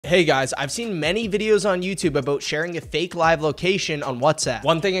Hey guys, I've seen many videos on YouTube about sharing a fake live location on WhatsApp.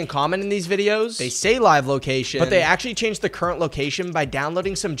 One thing in common in these videos, they say live location, but they actually change the current location by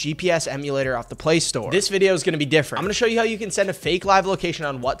downloading some GPS emulator off the Play Store. This video is going to be different. I'm going to show you how you can send a fake live location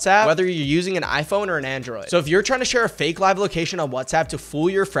on WhatsApp, whether you're using an iPhone or an Android. So if you're trying to share a fake live location on WhatsApp to fool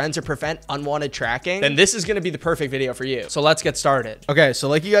your friends or prevent unwanted tracking, then this is going to be the perfect video for you. So let's get started. Okay, so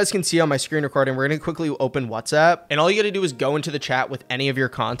like you guys can see on my screen recording, we're going to quickly open WhatsApp, and all you got to do is go into the chat with any of your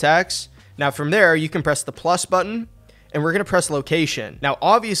contacts. Now from there, you can press the plus button, and we're going to press location. Now,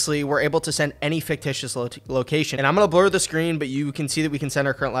 obviously, we're able to send any fictitious location, and I'm going to blur the screen, but you can see that we can send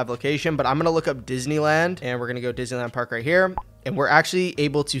our current live location, but I'm going to look up Disneyland, and we're going to go Disneyland Park right here. And we're actually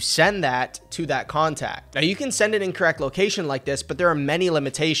able to send that to that contact. Now you can send an incorrect location like this, but there are many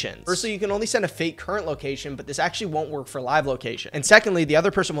limitations. Firstly, you can only send a fake current location, but this actually won't work for live location. And secondly, the other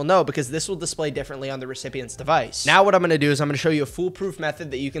person will know because this will display differently on the recipient's device. Now what I'm gonna do is I'm gonna show you a foolproof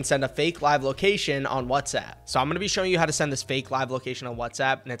method that you can send a fake live location on WhatsApp. So I'm gonna be showing you how to send this fake live location on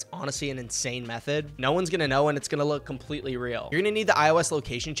WhatsApp, and it's honestly an insane method. No one's gonna know, and it's gonna look completely real. You're gonna need the iOS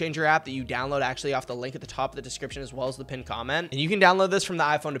location changer app that you download actually off the link at the top of the description as well as the pinned comment. And you can download this from the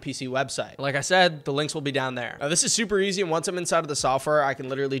iPhone to PC website. Like I said, the links will be down there. Now this is super easy, and once I'm inside of the software, I can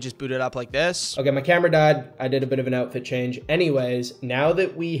literally just boot it up like this. Okay, my camera died. I did a bit of an outfit change. Anyways, now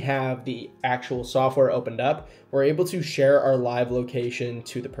that we have the actual software opened up, we're able to share our live location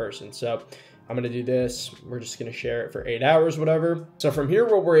to the person. So I'm gonna do this. We're just gonna share it for 8 hours, whatever. So from here,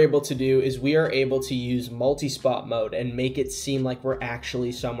 what we're able to do is we are able to use multi-spot mode and make it seem like we're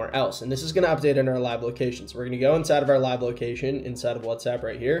actually somewhere else. And this is gonna update in our live location. So we're gonna go inside of our live location, inside of WhatsApp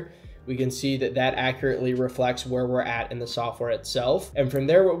right here. We can see that that accurately reflects where we're at in the software itself. And from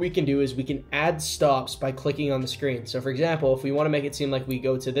there, what we can do is we can add stops by clicking on the screen. So for example, if we wanna make it seem like we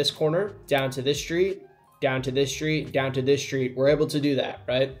go to this corner, down to this street, down to this street, down to this street, we're able to do that,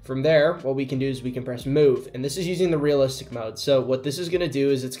 right? From there, what we can do is we can press move, and this is using the realistic mode. So what this is gonna do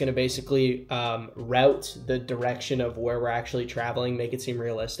is it's gonna basically route the direction of where we're actually traveling, make it seem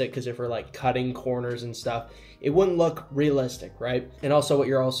realistic, because if we're like cutting corners and stuff, it wouldn't look realistic, right? And also what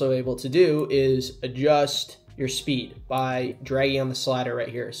you're also able to do is adjust your speed by dragging on the slider right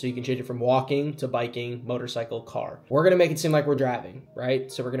here. So you can change it from walking to biking, motorcycle, car. We're gonna make it seem like we're driving,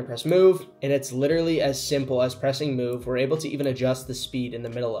 right? So we're gonna press move, and it's literally as simple as pressing move. We're able to even adjust the speed in the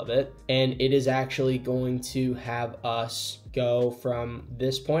middle of it, and it is actually going to have us go from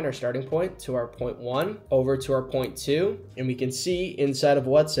this point, our starting point, to our point 1 over to our point 2. And we can see inside of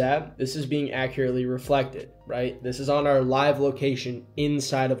WhatsApp, this is being accurately reflected, right? This is on our live location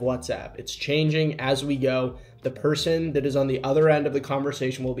inside of WhatsApp. It's changing as we go. The person that is on the other end of the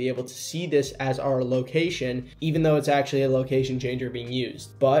conversation will be able to see this as our location, even though it's actually a location changer being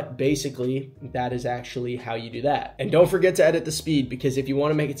used. But basically, that is actually how you do that. And don't forget to edit the speed, because if you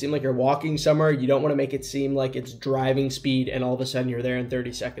want to make it seem like you're walking somewhere, you don't want to make it seem like it's driving speed and all of a sudden you're there in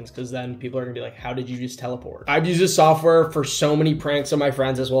 30 seconds, because then people are gonna be like, how did you just teleport? I've used this software for so many pranks on my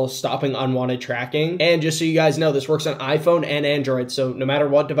friends, as well as stopping unwanted tracking. And just so you guys know, this works on iPhone and Android. So no matter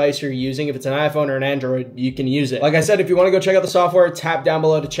what device you're using, if it's an iPhone or an Android, you can use it. Like I said, if you want to go check out the software, tap down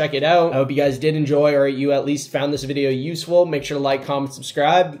below to check it out. I hope you guys did enjoy, or you at least found this video useful. Make sure to like, comment,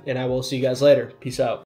 subscribe, and I will see you guys later. Peace out.